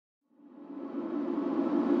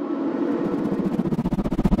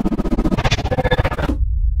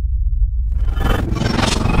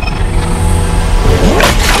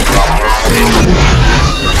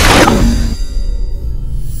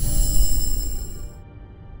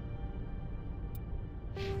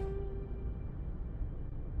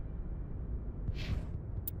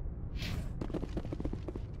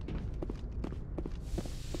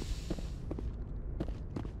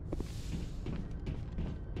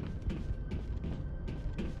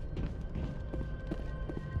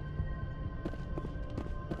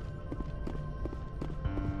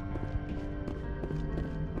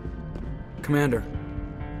Commander,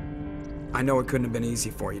 I know it couldn't have been easy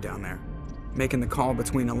for you down there. Making the call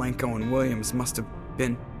between Alenko and Williams must have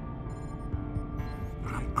been...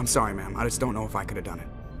 I'm sorry, ma'am. I just don't know if I could have done it.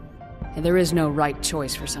 Yeah, there is no right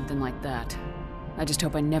choice for something like that. I just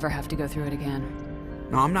hope I never have to go through it again.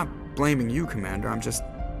 No, I'm not blaming you, Commander. I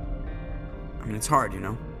mean, it's hard, you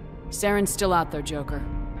know? Saren's still out there, Joker.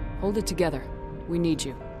 Hold it together. We need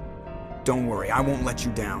you. Don't worry, I won't let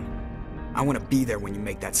you down. I want to be there when you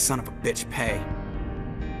make that son of a bitch pay.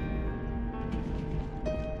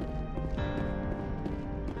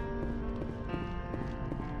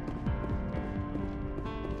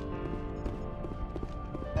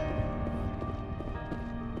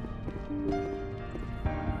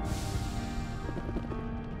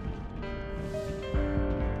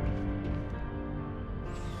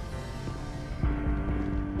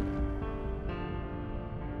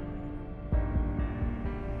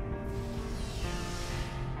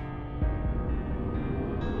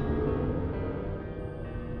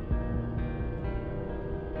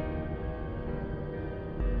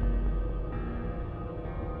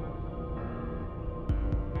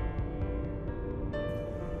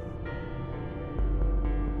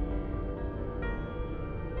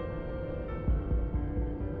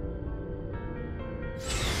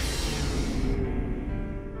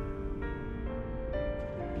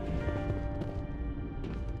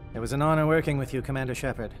 It was an honor working with you, Commander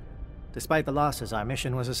Shepard. Despite the losses, our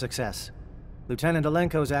mission was a success. Lieutenant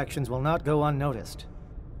Alenko's actions will not go unnoticed.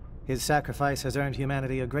 His sacrifice has earned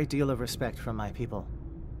humanity a great deal of respect from my people.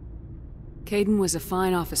 Kaidan was a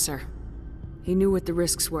fine officer. He knew what the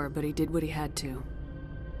risks were, but he did what he had to.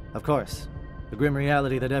 Of course. The grim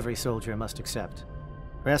reality that every soldier must accept.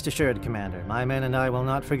 Rest assured, Commander, my men and I will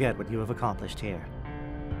not forget what you have accomplished here.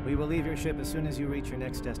 We will leave your ship as soon as you reach your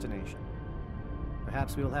next destination.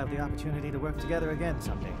 Perhaps we will have the opportunity to work together again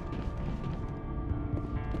someday.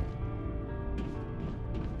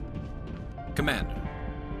 Commander,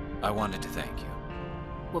 I wanted to thank you.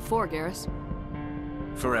 What for, Garrus?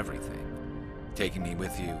 For everything. Taking me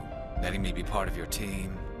with you, letting me be part of your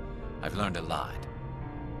team. I've learned a lot.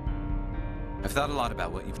 I've thought a lot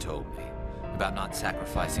about what you've told me. About not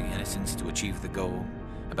sacrificing innocence to achieve the goal.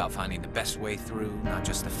 About finding the best way through, not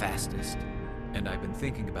just the fastest. And I've been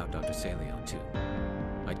thinking about Dr. Saleon, too.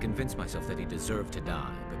 I'd convinced myself that he deserved to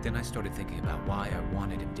die, but then I started thinking about why I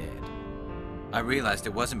wanted him dead. I realized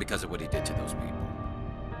it wasn't because of what he did to those people.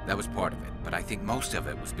 That was part of it, but I think most of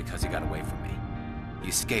it was because he got away from me. He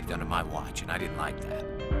escaped under my watch, and I didn't like that.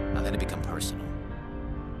 Now then it became personal.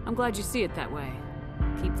 I'm glad you see it that way.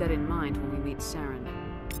 Keep that in mind when we meet Saren.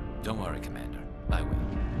 Don't worry, Commander. I will.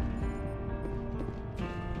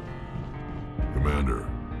 Commander,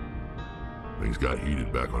 things got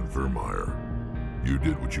heated back on Vermeer. You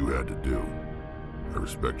did what you had to do. I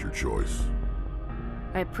respect your choice.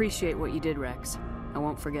 I appreciate what you did, Rex. I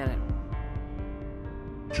won't forget it.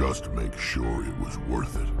 Just make sure it was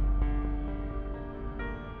worth it.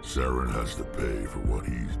 Saren has to pay for what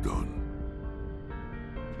he's done.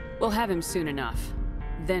 We'll have him soon enough.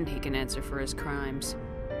 Then he can answer for his crimes.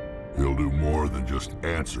 He'll do more than just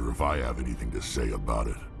answer if I have anything to say about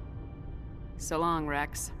it. So long,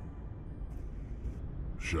 Rex.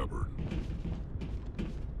 Shepard.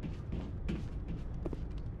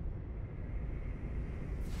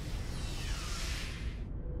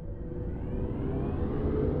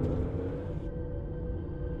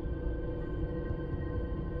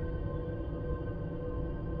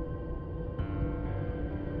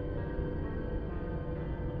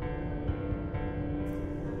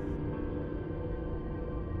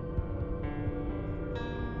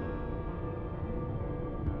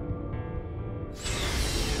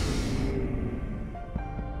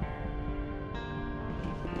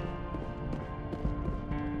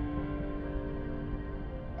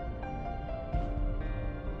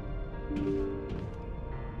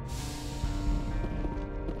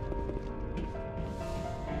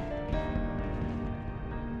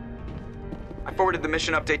 I forwarded the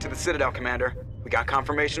mission update to the Citadel, Commander. We got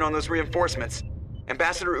confirmation on those reinforcements.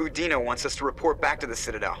 Ambassador Udino wants us to report back to the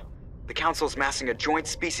Citadel. The Council's massing a joint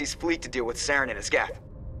species fleet to deal with Saren and his Geth.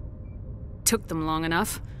 Took them long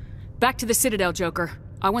enough. Back to the Citadel, Joker.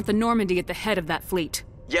 I want the Normandy at the head of that fleet.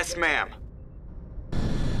 Yes, ma'am.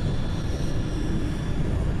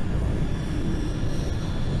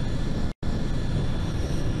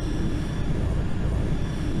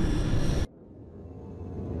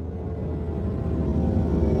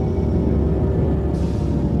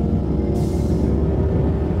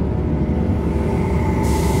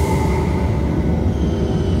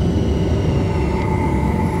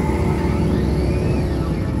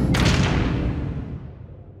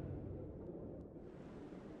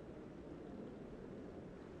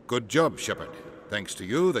 Good job, Shepard. Thanks to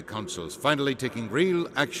you, the Council's finally taking real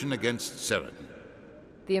action against Saren.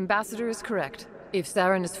 The Ambassador is correct. If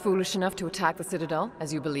Saren is foolish enough to attack the Citadel,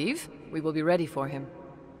 as you believe, we will be ready for him.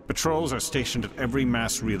 Patrols are stationed at every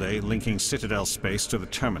mass relay linking Citadel space to the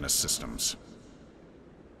Terminus systems.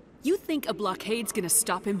 You think a blockade's gonna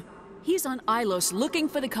stop him? He's on Ilos looking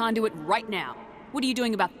for the conduit right now. What are you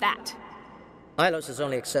doing about that? Ilos is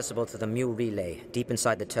only accessible to the Mu relay, deep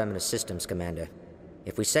inside the Terminus systems, Commander.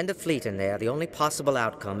 If we send a fleet in there, the only possible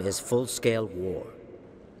outcome is full-scale war.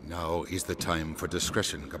 Now is the time for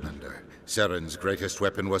discretion, Commander. Saren's greatest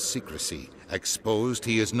weapon was secrecy. Exposed,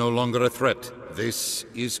 he is no longer a threat. This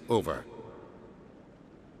is over.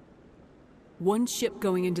 One ship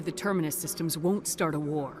going into the Terminus systems won't start a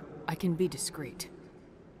war. I can be discreet.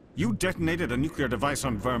 You detonated a nuclear device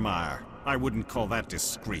on Vermeer. I wouldn't call that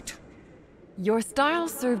discreet. Your style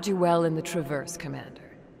served you well in the Traverse,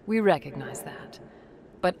 Commander. We recognize that.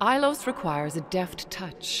 But Ilos requires a deft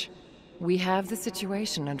touch. We have the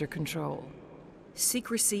situation under control.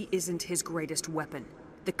 Secrecy isn't his greatest weapon.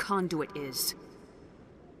 The conduit is.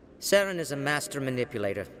 Saren is a master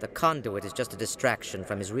manipulator. The conduit is just a distraction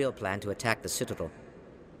from his real plan to attack the Citadel.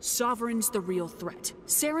 Sovereign's the real threat.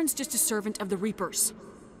 Saren's just a servant of the Reapers.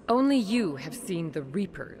 Only you have seen the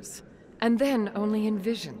Reapers, and then only in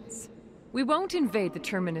visions. We won't invade the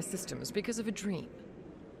Terminus systems because of a dream.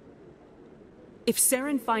 If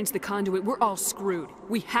Saren finds the conduit, we're all screwed.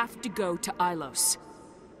 We have to go to Ilos.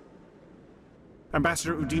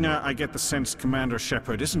 Ambassador Udina, I get the sense Commander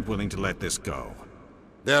Shepard isn't willing to let this go.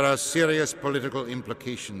 There are serious political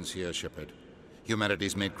implications here, Shepard.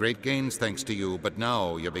 Humanity's made great gains thanks to you, but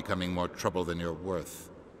now you're becoming more trouble than you're worth.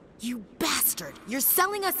 You bastard! You're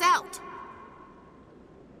selling us out!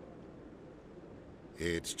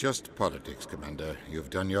 It's just politics, Commander. You've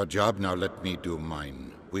done your job, now let me do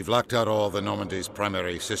mine. We've locked out all the Normandy's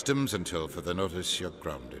primary systems until further notice you're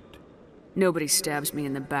grounded. Nobody stabs me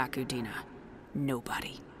in the back, Udina.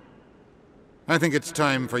 Nobody. I think it's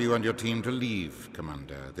time for you and your team to leave,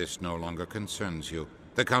 Commander. This no longer concerns you.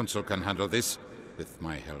 The Council can handle this, with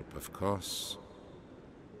my help, of course.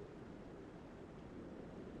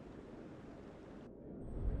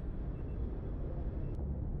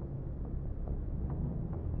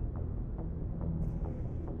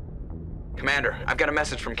 Commander, I've got a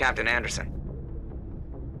message from Captain Anderson.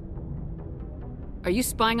 Are you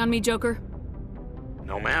spying on me, Joker?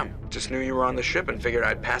 No, ma'am. Just knew you were on the ship and figured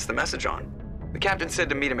I'd pass the message on. The captain said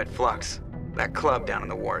to meet him at Flux, that club down in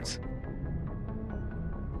the wards.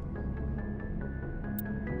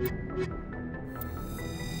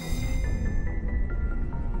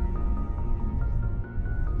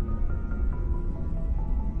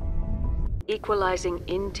 Equalizing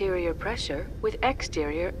interior pressure with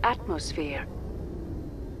exterior atmosphere.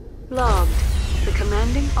 Logged. The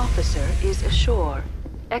commanding officer is ashore.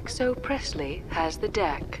 Exo Presley has the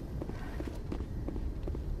deck.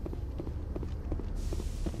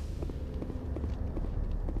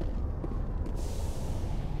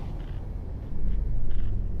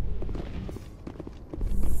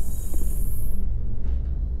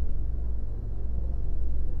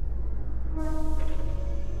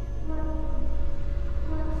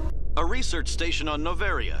 A research station on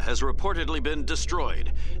Noveria has reportedly been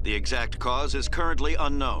destroyed. The exact cause is currently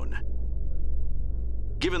unknown.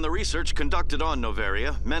 Given the research conducted on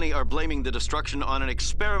Noveria, many are blaming the destruction on an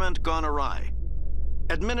experiment gone awry.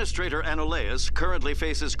 Administrator Anoleus currently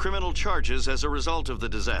faces criminal charges as a result of the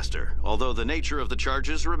disaster, although the nature of the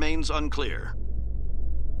charges remains unclear.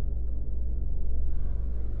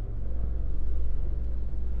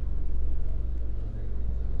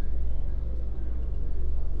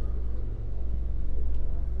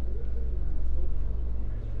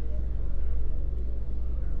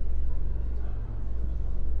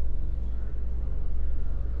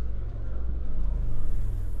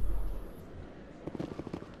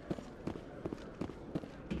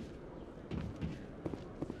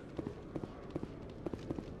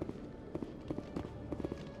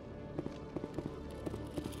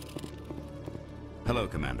 Hello,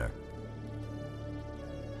 Commander.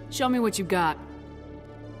 Show me what you got.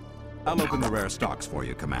 I'll open the rare stocks for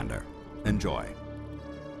you, Commander. Enjoy.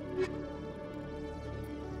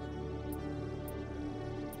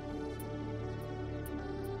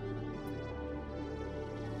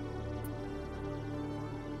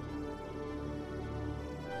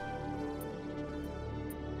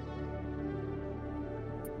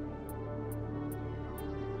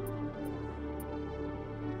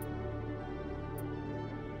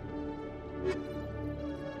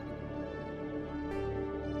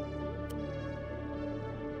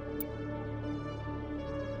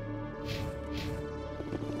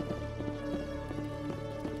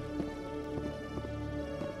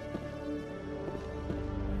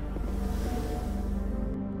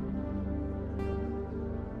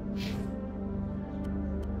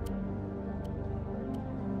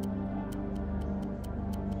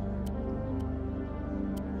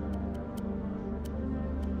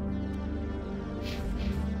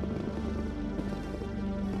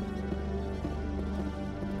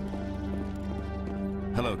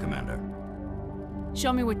 Hello, Commander.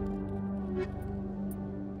 Show me what...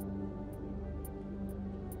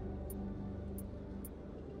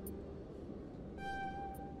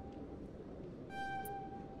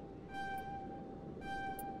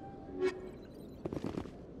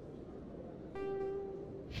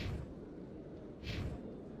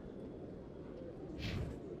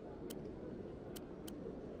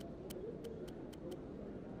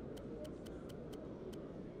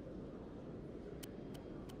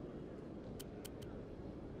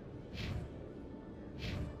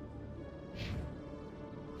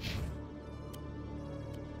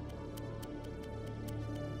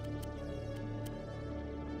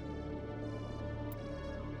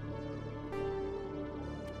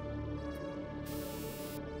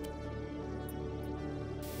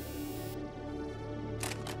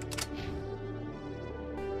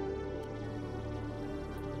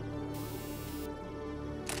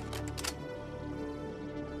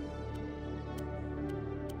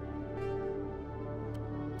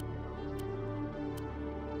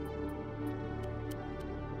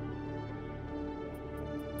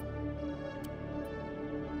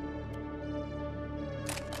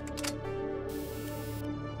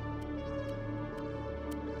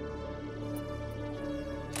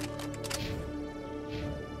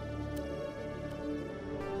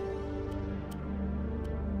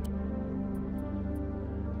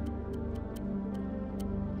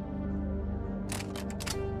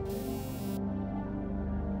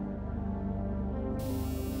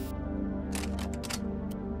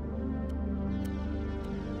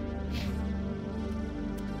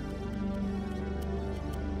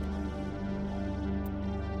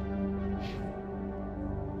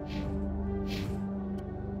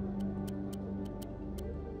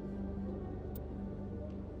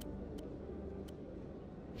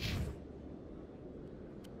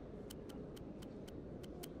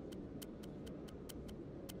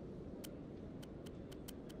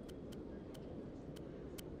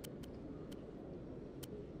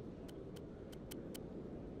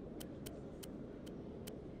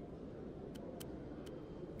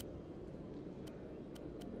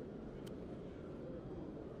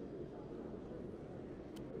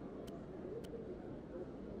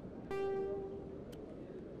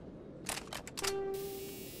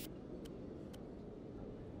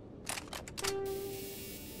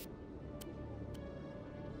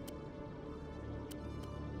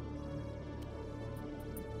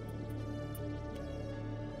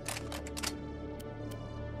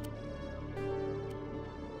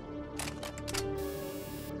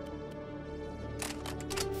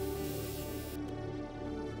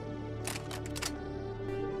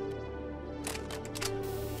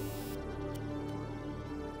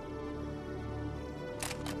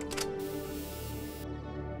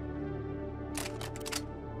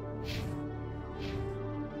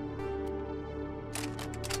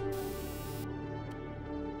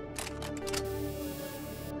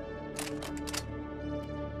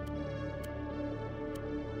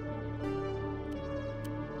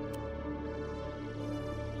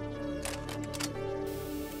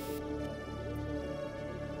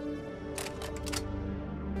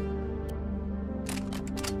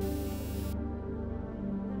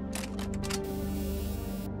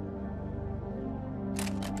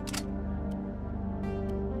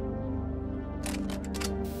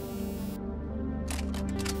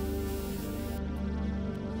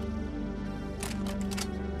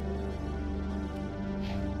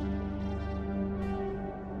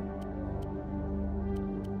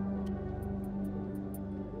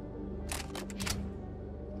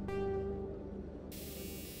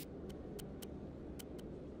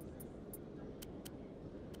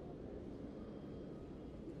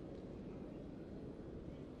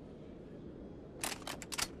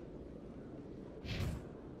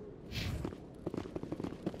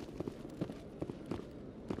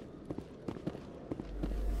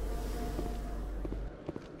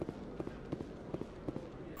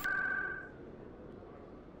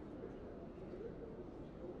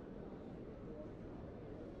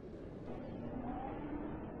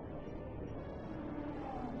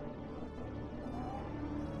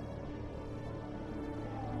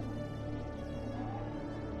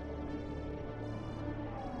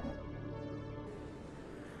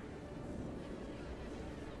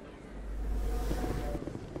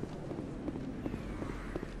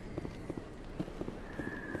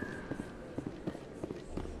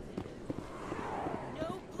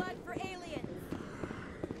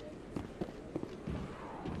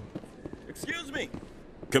 Excuse me.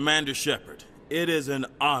 Commander Shepard, it is an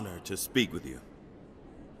honor to speak with you.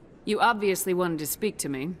 You obviously wanted to speak to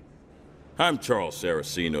me. I'm Charles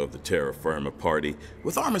Saraceno of the Terra Firma Party.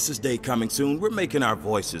 With Armistice Day coming soon, we're making our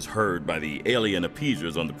voices heard by the alien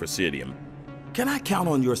appeasers on the Presidium. Can I count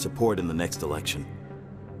on your support in the next election?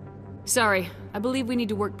 Sorry, I believe we need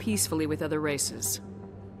to work peacefully with other races.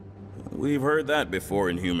 We've heard that before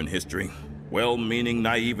in human history. Well-meaning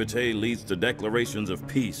naivete leads to declarations of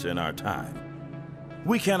peace in our time.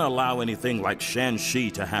 We can't allow anything like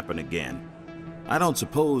Shanxi to happen again. I don't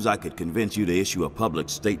suppose I could convince you to issue a public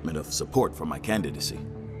statement of support for my candidacy.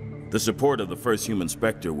 The support of the first human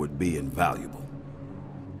Spectre would be invaluable.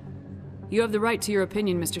 You have the right to your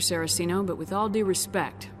opinion, Mr. Saraceno, but with all due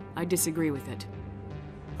respect, I disagree with it.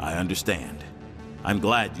 I understand. I'm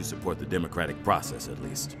glad you support the democratic process, at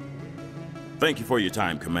least. Thank you for your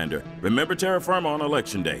time, Commander. Remember Terra Firma on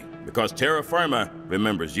Election Day, because Terra Firma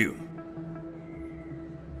remembers you.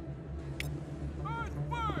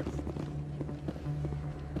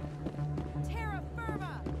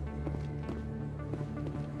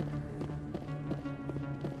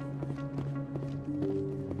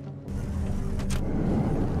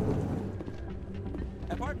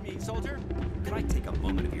 Pardon me, soldier. Can I take a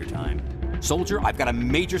moment of your time? Soldier, I've got a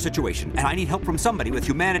major situation, and I need help from somebody with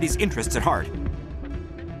humanity's interests at heart.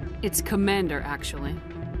 It's Commander, actually.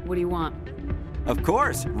 What do you want? Of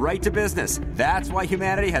course, right to business. That's why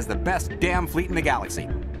humanity has the best damn fleet in the galaxy.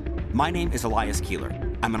 My name is Elias Keeler.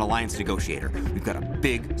 I'm an alliance negotiator. We've got a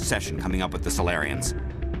big session coming up with the Solarians.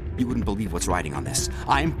 You wouldn't believe what's riding on this.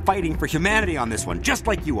 I'm fighting for humanity on this one, just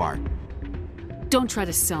like you are. Don't try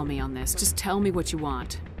to sell me on this. Just tell me what you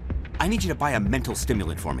want. I need you to buy a mental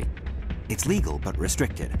stimulant for me. It's legal, but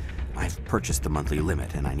restricted. I've purchased the monthly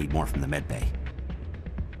limit, and I need more from the medbay.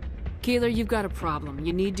 Keeler, you've got a problem.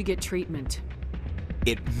 You need to get treatment.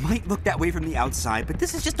 It might look that way from the outside, but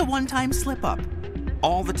this is just a one-time slip-up.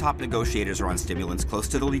 All the top negotiators are on stimulants close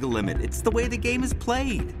to the legal limit. It's the way the game is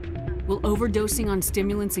played. Will overdosing on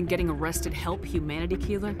stimulants and getting arrested help humanity,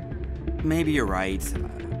 Keeler? Maybe you're right.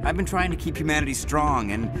 I've been trying to keep humanity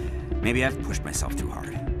strong, and maybe I've pushed myself too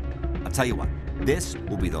hard. I'll tell you what, this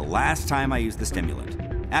will be the last time I use the stimulant.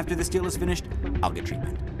 After this deal is finished, I'll get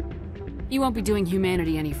treatment. You won't be doing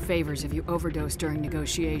humanity any favors if you overdose during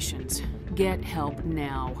negotiations. Get help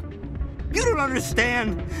now. You don't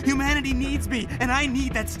understand! Humanity needs me, and I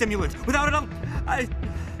need that stimulant. Without it, I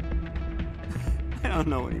don't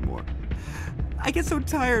know anymore. I get so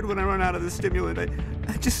tired when I run out of the stimulant.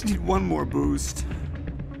 I just need one more boost.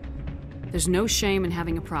 There's no shame in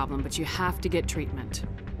having a problem, but you have to get treatment.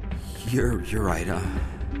 You're right.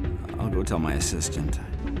 I'll go tell my assistant.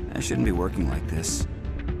 I shouldn't be working like this.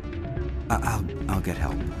 I'll get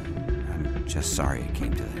help. I'm just sorry it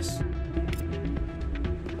came to this.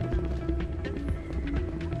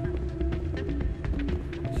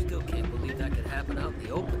 Still can't believe that could happen out in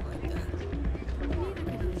the open like that.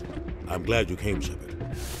 I'm glad you came, Shepard.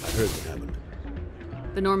 I heard what happened.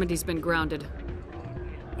 The Normandy's been grounded.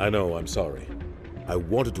 I know, I'm sorry. I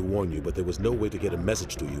wanted to warn you, but there was no way to get a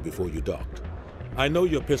message to you before you docked. I know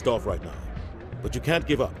you're pissed off right now, but you can't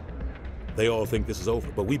give up. They all think this is over,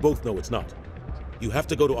 but we both know it's not. You have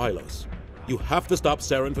to go to Ilos. You have to stop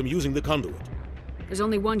Saren from using the conduit. There's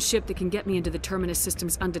only one ship that can get me into the Terminus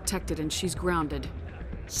systems undetected, and she's grounded.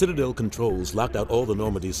 Citadel controls locked out all the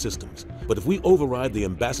Normandy's systems, but if we override the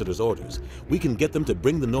Ambassador's orders, we can get them to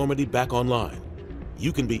bring the Normandy back online.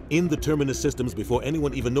 You can be in the Terminus systems before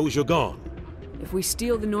anyone even knows you're gone. If we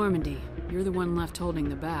steal the Normandy, you're the one left holding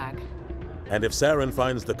the bag. And if Saren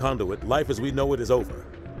finds the conduit, life as we know it is over.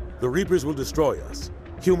 The Reapers will destroy us.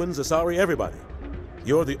 Humans, Asari, everybody.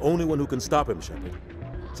 You're the only one who can stop him, Shepard.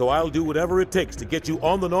 So I'll do whatever it takes to get you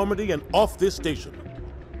on the Normandy and off this station.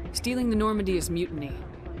 Stealing the Normandy is mutiny.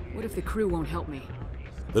 What if the crew won't help me?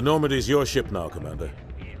 The Normandy's your ship now, Commander.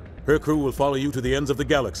 Her crew will follow you to the ends of the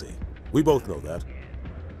galaxy. We both know that.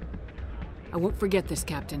 I won't forget this,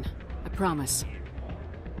 Captain. I promise.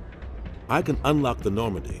 I can unlock the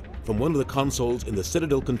Normandy from one of the consoles in the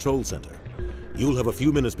Citadel Control Center. You'll have a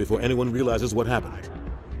few minutes before anyone realizes what happened.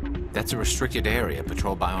 That's a restricted area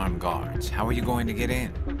patrolled by armed guards. How are you going to get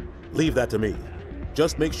in? Leave that to me.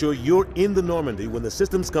 Just make sure you're in the Normandy when the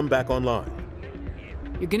systems come back online.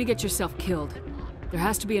 You're gonna get yourself killed. There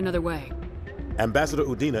has to be another way. Ambassador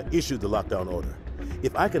Udina issued the lockdown order.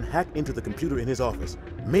 If I can hack into the computer in his office,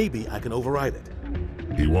 maybe I can override it.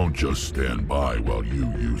 He won't just stand by while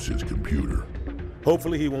you use his computer.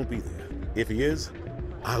 Hopefully he won't be there. If he is,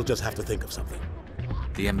 I'll just have to think of something.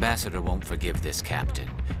 The Ambassador won't forgive this, Captain.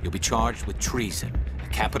 You'll be charged with treason, a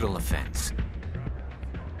capital offense.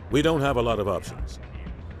 We don't have a lot of options.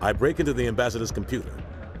 I break into the Ambassador's computer,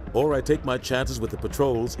 or I take my chances with the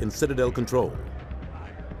patrols in Citadel Control.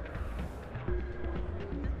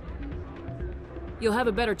 You'll have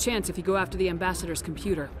a better chance if you go after the Ambassador's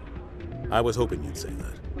computer. I was hoping you'd say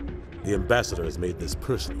that. The Ambassador has made this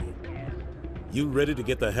personal. You ready to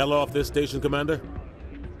get the hell off this station, Commander?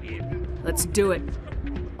 Let's do it.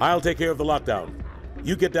 I'll take care of the lockdown.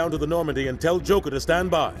 You get down to the Normandy and tell Joker to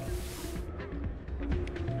stand by.